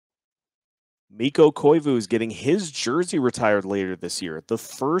Mikko Koivu is getting his jersey retired later this year, the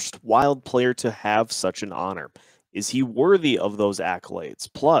first Wild player to have such an honor. Is he worthy of those accolades?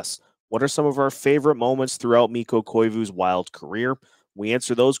 Plus, what are some of our favorite moments throughout Mikko Koivu's Wild career? We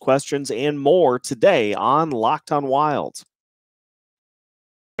answer those questions and more today on Locked on Wild.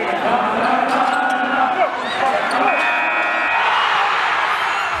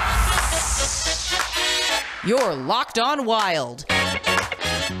 You're Locked on Wild,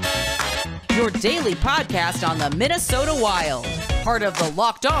 your daily podcast on the Minnesota Wild, part of the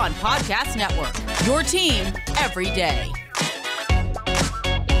Locked On Podcast Network, your team every day.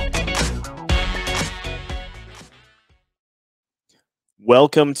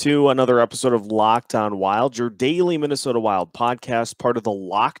 Welcome to another episode of Locked on Wild, your daily Minnesota Wild podcast, part of the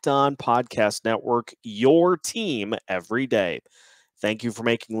Locked On Podcast Network, your team every day. Thank you for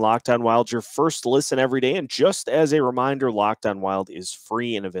making Locked on Wild your first listen every day. And just as a reminder, Locked on Wild is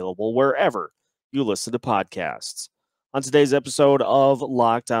free and available wherever you listen to podcasts. On today's episode of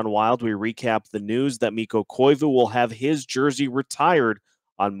Locked on Wild, we recap the news that Mikko Koivu will have his jersey retired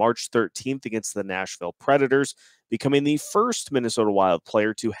on March 13th against the Nashville Predators, becoming the first Minnesota Wild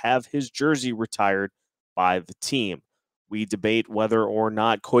player to have his jersey retired by the team. We debate whether or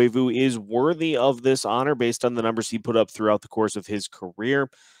not Koivu is worthy of this honor based on the numbers he put up throughout the course of his career.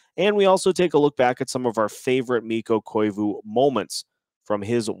 And we also take a look back at some of our favorite Mikko Koivu moments from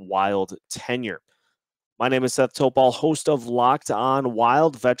his Wild tenure. My name is Seth Topal, host of Locked on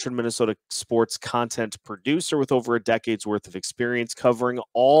Wild, veteran Minnesota sports content producer with over a decade's worth of experience covering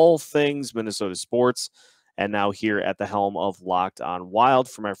all things Minnesota sports, and now here at the helm of Locked on Wild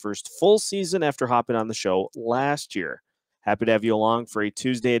for my first full season after hopping on the show last year. Happy to have you along for a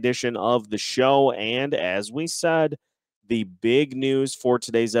Tuesday edition of the show. And as we said, the big news for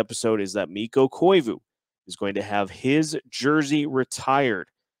today's episode is that Mikko Koivu is going to have his jersey retired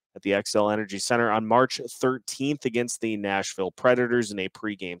at the XL Energy Center on March 13th against the Nashville Predators in a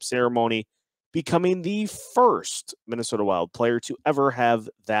pregame ceremony, becoming the first Minnesota Wild player to ever have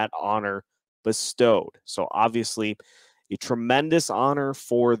that honor bestowed. So obviously, a tremendous honor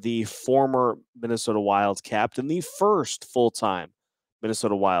for the former Minnesota Wild captain, the first full-time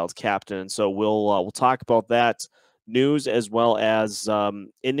Minnesota Wild captain. And so we'll talk about that news as well as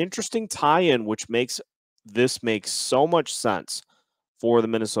an interesting tie-in, which makes so much sense for the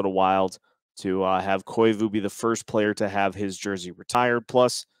Minnesota Wild to have Koivu be the first player to have his jersey retired.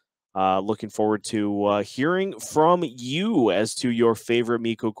 Plus, looking forward to hearing from you as to your favorite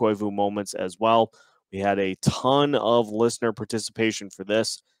Mikko Koivu moments as well. We had a ton of listener participation for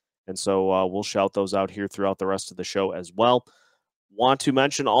this, and so we'll shout those out here throughout the rest of the show as well. Want to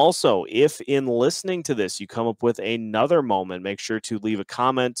mention also, if in listening to this you come up with another moment, make sure to leave a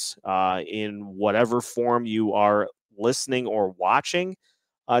comment in whatever form you are listening or watching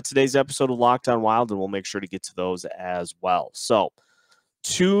today's episode of Locked on Wild, and we'll make sure to get to those as well. So,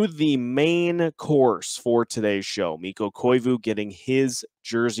 to the main course for today's show, Mikko Koivu getting his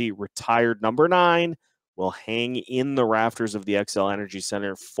jersey retired. Number 9 will hang in the rafters of the XL Energy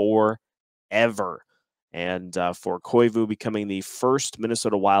Center forever. And for Koivu becoming the first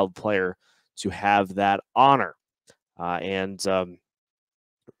Minnesota Wild player to have that honor.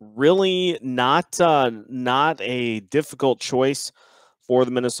 Really not a difficult choice for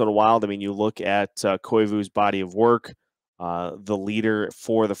the Minnesota Wild. I mean, you look at Koivu's body of work. The leader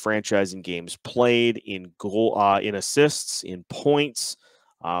for the franchise in games played, in goal, in assists, in points,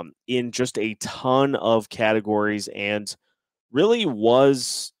 in just a ton of categories, and really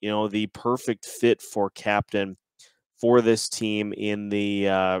was, the perfect fit for captain for this team in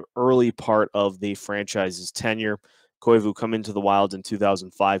the early part of the franchise's tenure. Koivu come into the Wild in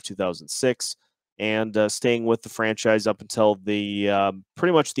 2005, 2006, and staying with the franchise up until the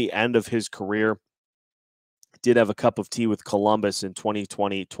pretty much the end of his career. Did have a cup of tea with Columbus in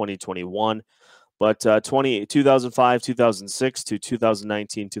 2020, 2021, but 2005, 2006 to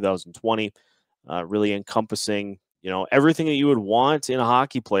 2019, 2020, really encompassing, everything that you would want in a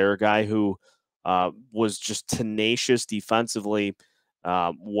hockey player, a guy who was just tenacious defensively,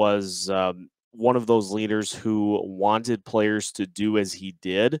 was one of those leaders who wanted players to do as he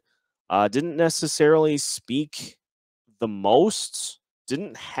did, didn't necessarily speak the most,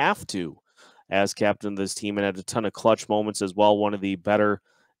 didn't have to, as captain of this team, and had a ton of clutch moments as well. One of the better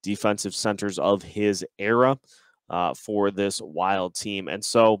defensive centers of his era for this Wild team. And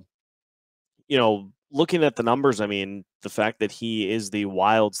so, looking at the numbers, I mean, the fact that he is the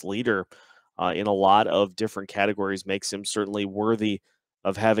Wild's leader in a lot of different categories makes him certainly worthy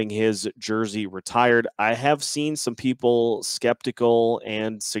of having his jersey retired. I have seen some people skeptical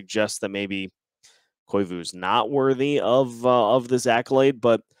and suggest that maybe Koivu's not worthy of this accolade,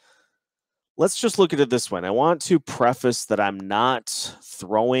 but let's just look at it this way. And I want to preface that I'm not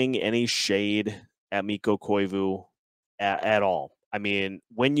throwing any shade at Mikko Koivu at all. I mean,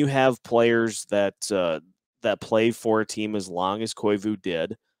 when you have players that play for a team as long as Koivu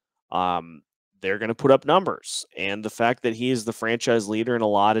did, um, they're going to put up numbers. And the fact that he is the franchise leader in a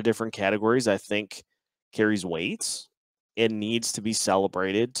lot of different categories, I think, carries weight and needs to be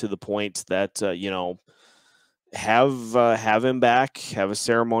celebrated to the point that have him back, have a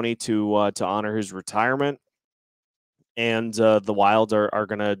ceremony to honor his retirement, and the Wild are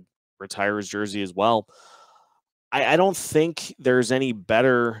going to retire his jersey as well. I don't think there's any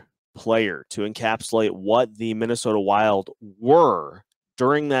better player to encapsulate what the Minnesota Wild were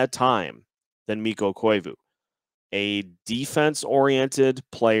during that time than Mikko Koivu, a defense-oriented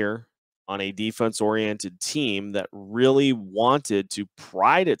player on a defense-oriented team that really wanted to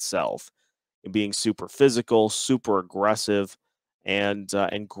pride itself in being super physical, super aggressive, and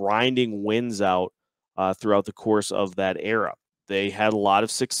grinding wins out throughout the course of that era. They had a lot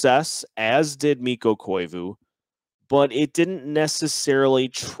of success, as did Mikko Koivu, but it didn't necessarily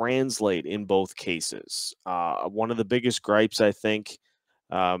translate in both cases. One of the biggest gripes, I think,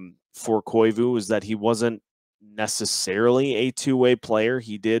 for Koivu is that he wasn't necessarily a two-way player.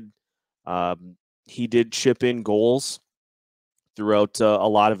 He did chip in goals throughout a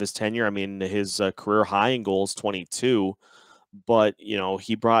lot of his tenure. I mean, his career high in goals, 22, but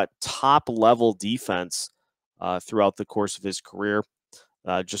he brought top level defense throughout the course of his career.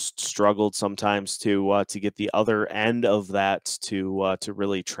 Just struggled sometimes to get the other end of that to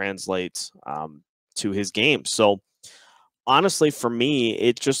really translate to his game. So honestly, for me,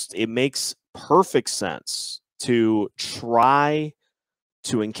 it makes perfect sense to try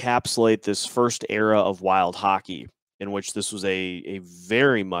to encapsulate this first era of Wild hockey, in which this was a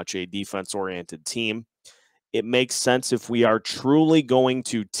very much a defense oriented team. It makes sense if we are truly going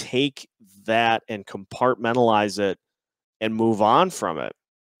to take that and compartmentalize it and move on from it,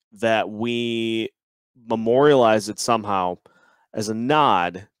 that we memorialize it somehow as a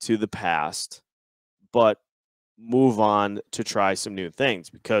nod to the past, but move on to try some new things.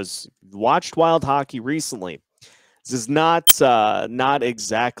 Because if you watched Wild hockey recently, this is not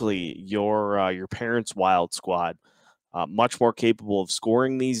exactly your parents' Wild squad. Much more capable of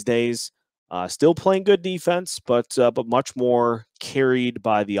scoring these days. Still playing good defense, but much more carried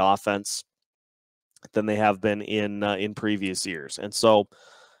by the offense than they have been in previous years. And so,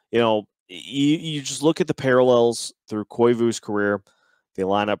 you just look at the parallels through Koivu's career. They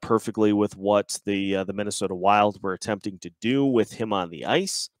line up perfectly with what the Minnesota Wild were attempting to do with him on the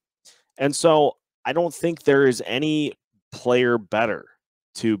ice. And so I don't think there is any player better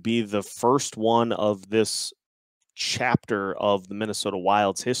to be the first one of this chapter of the Minnesota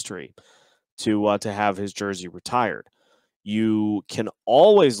Wild's history to have his jersey retired. You can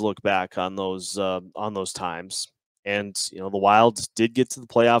always look back on those times, and the Wild did get to the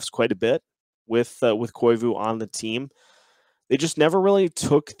playoffs quite a bit with Koivu on the team. They just never really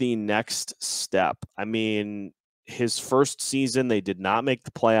took the next step. I mean, his first season, they did not make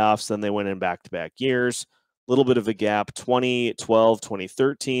the playoffs. Then they went in back-to-back years. A little bit of a gap. 2012,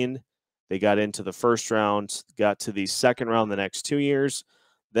 2013, they got into the first round, got to the second round the next 2 years.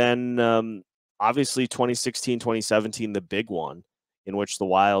 Then, obviously, 2016, 2017, the big one, in which the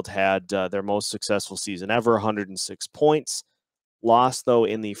Wild had their most successful season ever, 106 points. Lost, though,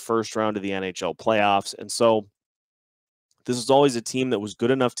 in the first round of the NHL playoffs. And so this is always a team that was good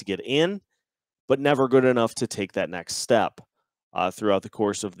enough to get in, but never good enough to take that next step throughout the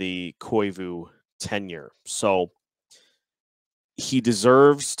course of the Koivu tenure. So he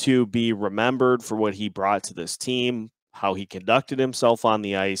deserves to be remembered for what he brought to this team, how he conducted himself on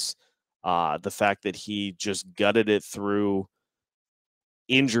the ice, the fact that he just gutted it through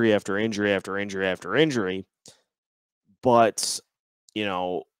injury after injury after injury after injury. But,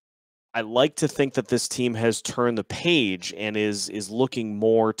 I like to think that this team has turned the page and is looking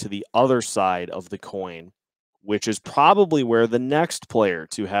more to the other side of the coin, which is probably where the next player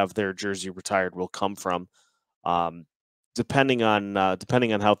to have their jersey retired will come from, depending on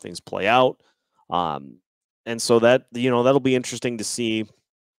how things play out. And so that'll be interesting to see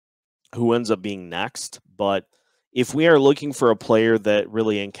who ends up being next. But if we are looking for a player that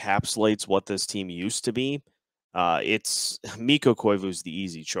really encapsulates what this team used to be, it's Mikko Koivu's the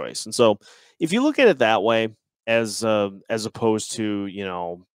easy choice. And so if you look at it that way, as opposed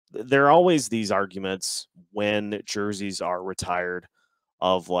to, there are always these arguments when jerseys are retired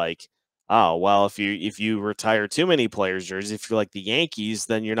of like, oh, well, if you retire too many players' jerseys, if you're like the Yankees,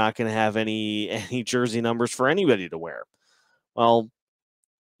 then you're not going to have any jersey numbers for anybody to wear. Well,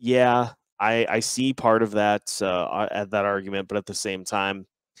 yeah, I see part of that argument, but at the same time,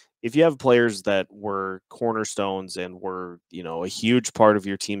 if you have players that were cornerstones and were, a huge part of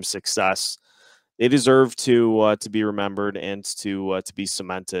your team's success, they deserve to be remembered and to be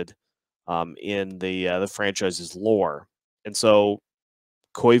cemented in the franchise's lore. And so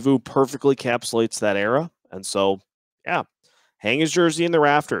Koivu perfectly encapsulates that era. And so, yeah, hang his jersey in the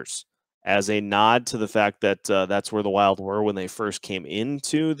rafters as a nod to the fact that that's where the Wild were when they first came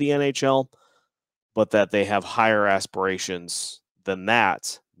into the NHL, but that they have higher aspirations than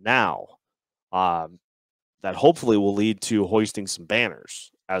that now. That hopefully will lead to hoisting some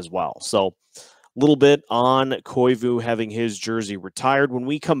banners as well. So, a little bit on Koivu having his jersey retired. When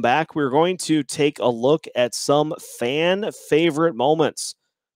we come back, we're going to take a look at some fan favorite moments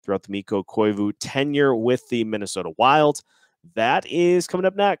throughout the Mikko Koivu tenure with the Minnesota Wild. That is coming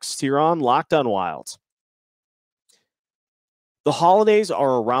up next here on Locked On Wild. The holidays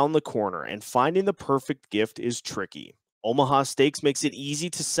are around the corner, and finding the perfect gift is tricky. Omaha Steaks makes it easy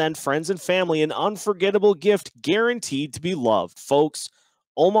to send friends and family an unforgettable gift guaranteed to be loved. Folks,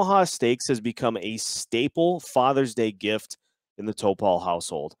 Omaha Steaks has become a staple Father's Day gift in the Topal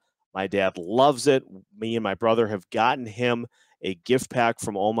household. My dad loves it. Me and my brother have gotten him a gift pack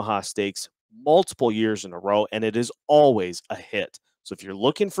from Omaha Steaks multiple years in a row, and it is always a hit. So if you're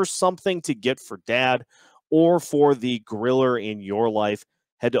looking for something to get for dad or for the griller in your life,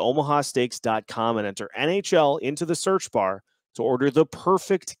 head to omahasteaks.com and enter NHL into the search bar to order the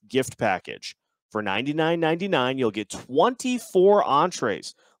perfect gift package. For $99.99, you'll get 24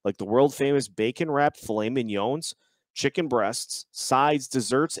 entrees like the world-famous bacon-wrapped filet mignons, chicken breasts, sides,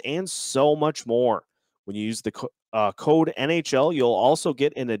 desserts, and so much more. When you use the code NHL, you'll also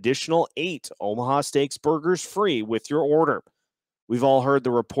get an additional 8 Omaha Steaks burgers free with your order. We've all heard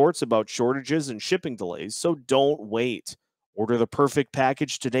the reports about shortages and shipping delays, so don't wait. Order the perfect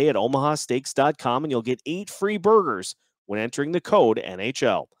package today at omahasteaks.com and you'll get 8 free burgers when entering the code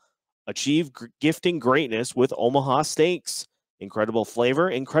NHL. Achieve gifting greatness with Omaha Steaks. Incredible flavor,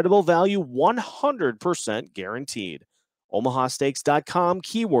 incredible value, 100% guaranteed. omahasteaks.com,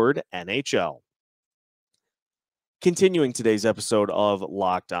 keyword NHL. Continuing today's episode of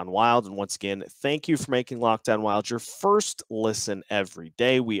Locked On Wild. And once again, thank you for making Locked On Wild your first listen every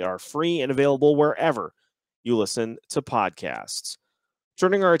day. We are free and available wherever you listen to podcasts.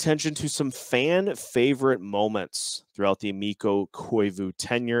 Turning our attention to some fan favorite moments throughout the Mikko Koivu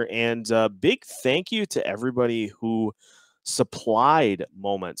tenure. And a big thank you to everybody who supplied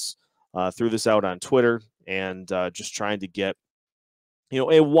moments. Threw this out on Twitter and just trying to get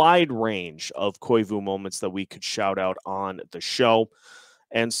a wide range of Koivu moments that we could shout out on the show.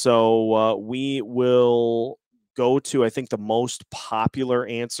 And so we will go to, I think, the most popular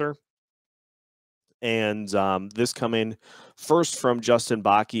answer. And this coming first from Justin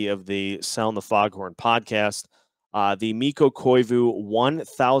Bakke of the Sound the Foghorn podcast, the Mikko Koivu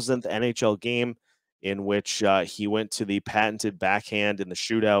 1000th NHL game in which he went to the patented backhand in the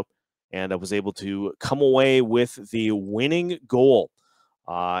shootout and was able to come away with the winning goal.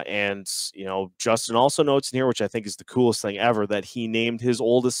 And Justin also notes in here, which I think is the coolest thing ever, that he named his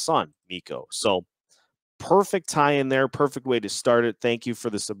oldest son Mikko. So perfect tie in there, perfect way to start it. Thank you for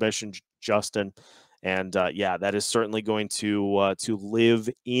the submission, Justin. And yeah, that is certainly going to live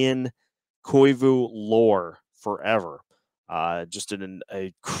in Koivu lore forever. Just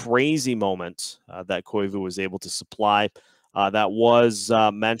a crazy moment that Koivu was able to supply. That was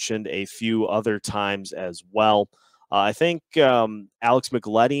mentioned a few other times as well. I think Alex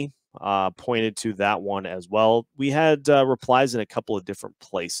Micheletti pointed to that one as well. We had replies in a couple of different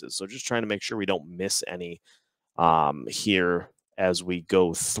places, so just trying to make sure we don't miss any here as we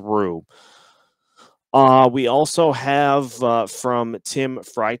go through. We also have from Tim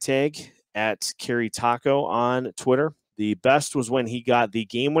Freitag at Carry Taco on Twitter. The best was when he got the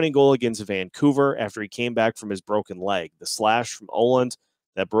game-winning goal against Vancouver after he came back from his broken leg. The slash from Oland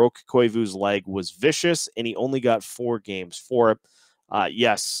that broke Koivu's leg was vicious, and he only got 4 games for it.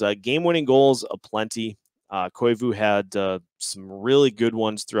 Yes, game-winning goals aplenty. Koivu had some really good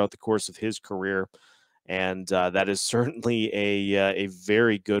ones throughout the course of his career, and that is certainly a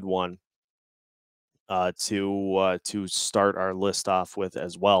very good one to start our list off with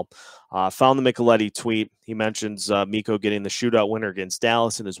as well. Found the Micheletti tweet. He mentions Mikko getting the shootout winner against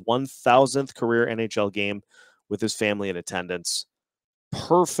Dallas in his 1000th career NHL game with his family in attendance.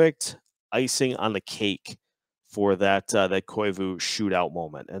 Perfect icing on the cake for that Koivu shootout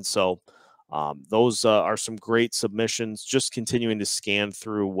moment. And so those are some great submissions. Just continuing to scan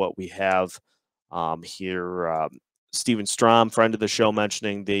through what we have here. Steven Strom, friend of the show,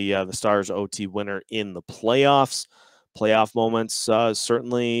 mentioning the Stars OT winner in the playoffs. Playoff moments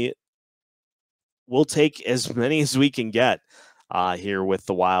certainly we'll take as many as we can get. here with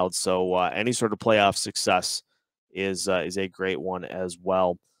the Wild. So any sort of playoff success is a great one as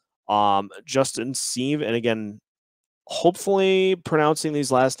well. Justin Sieve, and again, hopefully pronouncing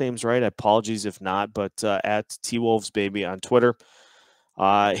these last names right. Apologies if not, but at T Wolves Baby on Twitter.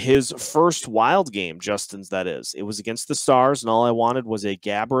 His first Wild game, Justin's that is, it was against the Stars, and all I wanted was a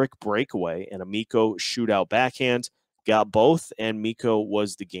Gaborik breakaway and a Mikko shootout backhand. Got both, and Mikko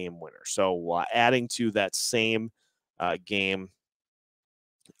was the game winner. So adding to that same game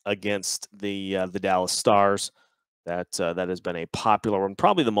against the Dallas Stars, that has been a popular one,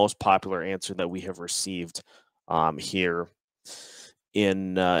 probably the most popular answer that we have received here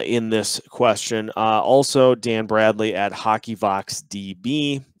in this question. Also, Dan Bradley at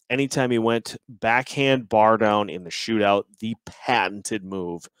HockeyVoxDB. Anytime he went backhand bar down in the shootout, the patented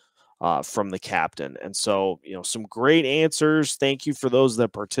move from the captain. And so, some great answers. Thank you for those that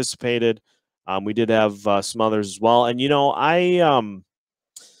participated. We did have some others as well. And,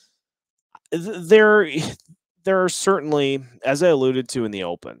 there are certainly, as I alluded to in the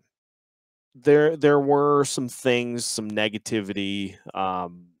open, there were some things, some negativity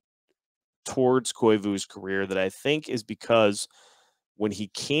towards Koivu's career that I think is because when he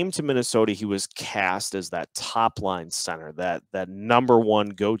came to Minnesota, he was cast as that top line center, that number one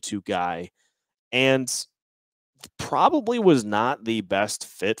go-to guy, and probably was not the best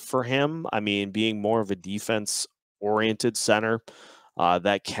fit for him. I mean, being more of a defense-oriented center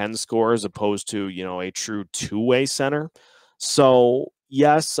that can score as opposed to, a true two-way center. So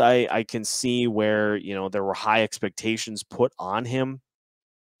yes, I can see where, there were high expectations put on him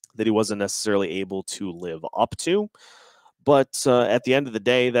that he wasn't necessarily able to live up to. But at the end of the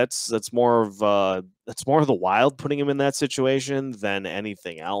day, that's more of the Wild putting him in that situation than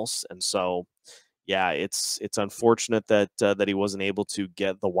anything else. And so, yeah, it's unfortunate that that he wasn't able to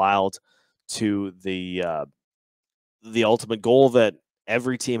get the Wild to the ultimate goal that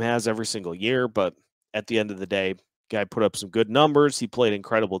every team has every single year. But at the end of the day, guy put up some good numbers. He played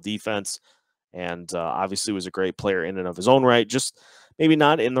incredible defense, and obviously was a great player in and of his own right. Just maybe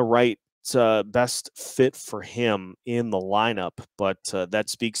not in the right best fit for him in the lineup, but that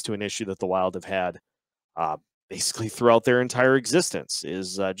speaks to an issue that the Wild have had basically throughout their entire existence,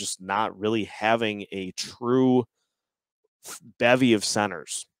 is just not really having a true bevy of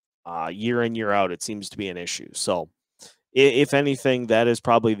centers year in, year out. It seems to be an issue. So if anything, that is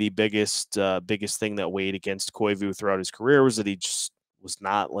probably the biggest thing that weighed against Koivu throughout his career, was that he just was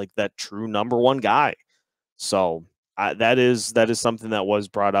not like that true number one guy. So that is something that was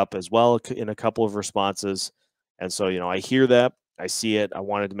brought up as well in a couple of responses. And so, I hear that, I see it. I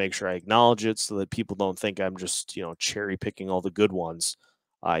wanted to make sure I acknowledge it so that people don't think I'm just, cherry picking all the good ones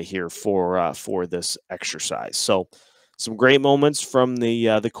here for this exercise. So some great moments from the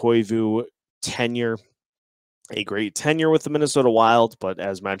Koivu tenure. A great tenure with the Minnesota Wild, but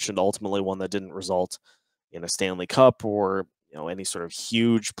as mentioned, ultimately one that didn't result in a Stanley Cup or any sort of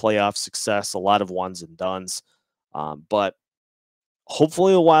huge playoff success. A lot of ones and dones, but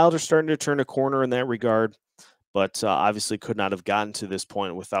hopefully the Wild are starting to turn a corner in that regard. But obviously, could not have gotten to this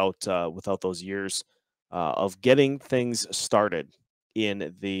point without those years of getting things started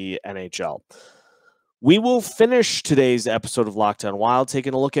in the NHL. We will finish today's episode of Locked On Wild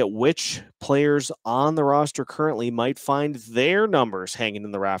taking a look at which players on the roster currently might find their numbers hanging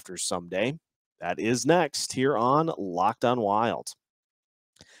in the rafters someday. That is next here on Locked On Wild.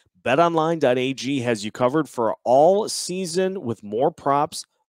 BetOnline.ag has you covered for all season with more props,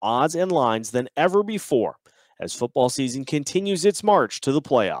 odds, and lines than ever before as football season continues its march to the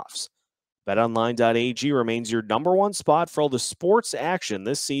playoffs. BetOnline.ag remains your number one spot for all the sports action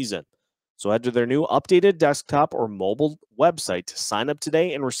this season. So head to their new updated desktop or mobile website to sign up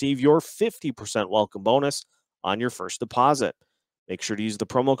today and receive your 50% welcome bonus on your first deposit. Make sure to use the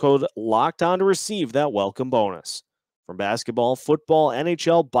promo code LOCKEDON to receive that welcome bonus. From basketball, football,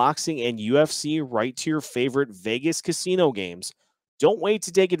 NHL, boxing, and UFC, right to your favorite Vegas casino games, don't wait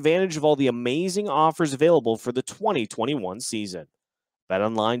to take advantage of all the amazing offers available for the 2021 season.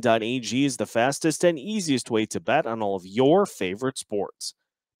 BetOnline.ag is the fastest and easiest way to bet on all of your favorite sports.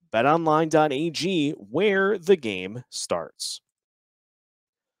 BetOnline.ag, where the game starts.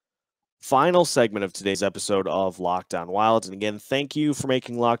 Final segment of today's episode of Locked On Wild. And again, thank you for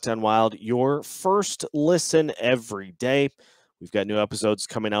making Locked On Wild your first listen every day. We've got new episodes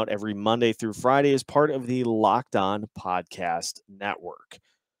coming out every Monday through Friday as part of the Locked On Podcast Network.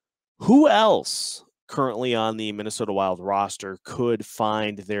 Who else currently on the Minnesota Wild roster could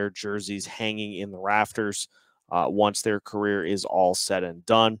find their jerseys hanging in the rafters once their career is all said and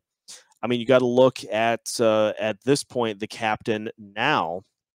done? I mean, you got to look at this point, the captain now,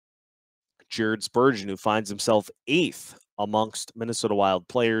 Jared Spurgeon, who finds himself 8th amongst Minnesota Wild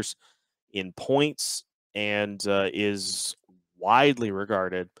players in points and is widely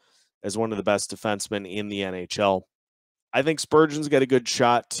regarded as one of the best defensemen in the NHL. I think Spurgeon's got a good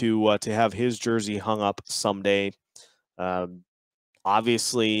shot to have his jersey hung up someday. Um,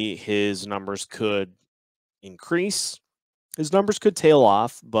 Obviously, his numbers could increase. His numbers could tail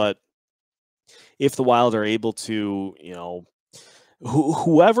off, but if the Wild are able to,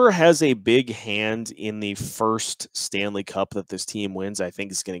 whoever has a big hand in the first Stanley Cup that this team wins, I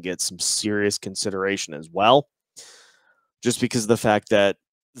think is going to get some serious consideration as well. Just because of the fact that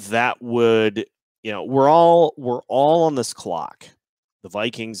would, we're all on this clock. The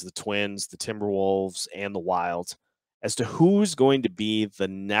Vikings, the Twins, the Timberwolves, and the Wild, as to who's going to be the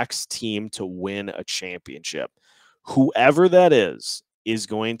next team to win a championship. Whoever that is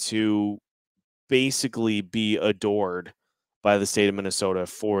going to basically be adored by the state of Minnesota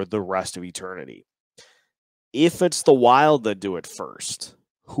for the rest of eternity. If it's the Wild that do it first,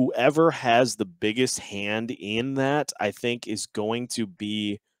 whoever has the biggest hand in that, I think, is going to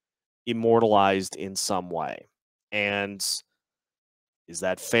be immortalized in some way. And is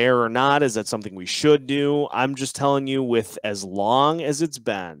that fair or not? Is that something we should do? I'm just telling you, with as long as it's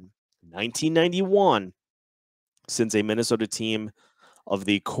been, 1991, since a Minnesota team of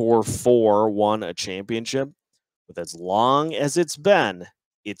the core four won a championship, with as long as it's been,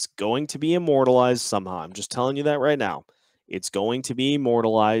 it's going to be immortalized somehow. I'm just telling you that right now. It's going to be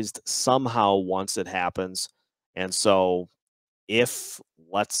immortalized somehow once it happens. And so if,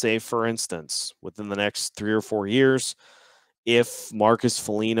 let's say, for instance, within the next 3 or 4 years, if Marcus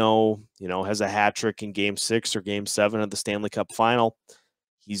Foligno, has a hat trick in Game 6 or Game 7 of the Stanley Cup Final,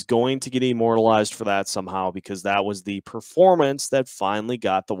 he's going to get immortalized for that somehow, because that was the performance that finally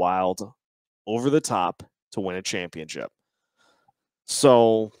got the Wild over the top to win a championship.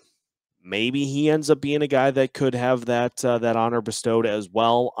 So maybe he ends up being a guy that could have that honor bestowed as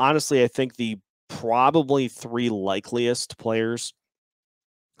well. Honestly, I think the probably 3 likeliest players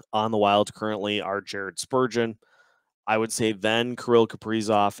on the Wild currently are Jared Spurgeon, I would say then Kirill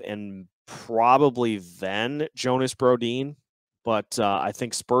Kaprizov, and probably then Jonas Brodin. But I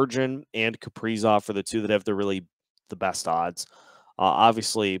think Spurgeon and Kaprizov are the 2 that have the best odds.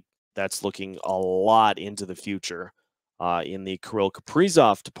 Obviously, that's looking a lot into the future in the Kirill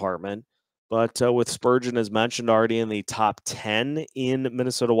Kaprizov department. But with Spurgeon, as mentioned, already in the top 10 in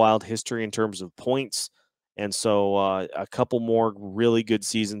Minnesota Wild history in terms of points. And so a couple more really good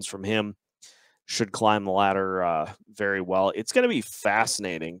seasons from him should climb the ladder very well. It's going to be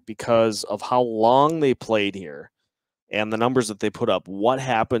fascinating because of how long they played here and the numbers that they put up. What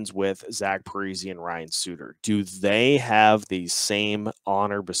happens with Zach Parise and Ryan Suter? Do they have the same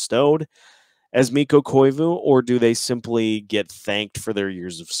honor bestowed as Mikko Koivu, or do they simply get thanked for their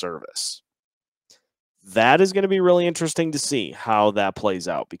years of service? That is going to be really interesting to see how that plays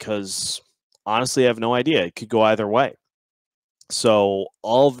out, because honestly, I have no idea. It could go either way. So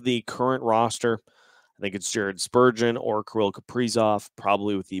of the current roster, I think it's Jared Spurgeon or Kirill Kaprizov,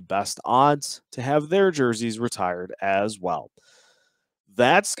 probably with the best odds to have their jerseys retired as well.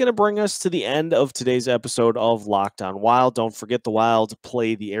 That's going to bring us to the end of today's episode of Locked On Wild. Don't forget the Wild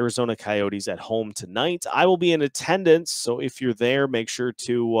play the Arizona Coyotes at home tonight. I will be in attendance, so if you're there, make sure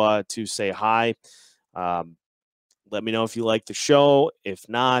to say hi. Let me know if you like the show. If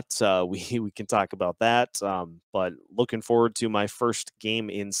not, we can talk about that. But looking forward to my first game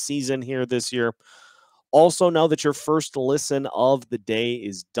in season here this year. Also, now that your first listen of the day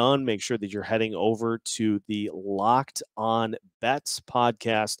is done, make sure that you're heading over to the Locked On Bets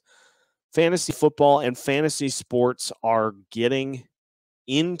podcast. Fantasy football and fantasy sports are getting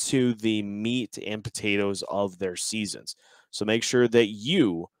into the meat and potatoes of their seasons. So make sure that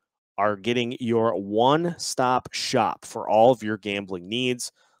you are getting your one-stop shop for all of your gambling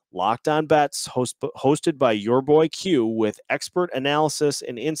needs. Locked On Bets, hosted by your boy Q, with expert analysis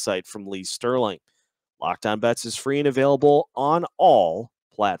and insight from Lee Sterling. Locked On Bets is free and available on all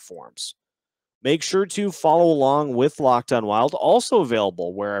platforms. Make sure to follow along with Locked On Wild, also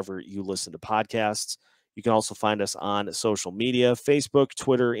available wherever you listen to podcasts. You can also find us on social media, Facebook,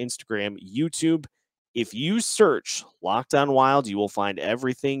 Twitter, Instagram, YouTube. If you search Locked On Wild, you will find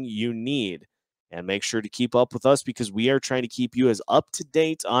everything you need. And make sure to keep up with us, because we are trying to keep you as up to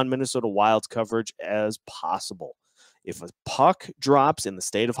date on Minnesota Wild coverage as possible. If a puck drops in the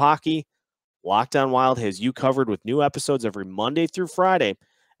state of hockey, Locked On Wild has you covered with new episodes every Monday through Friday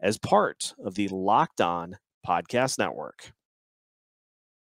as part of the Locked On Podcast Network.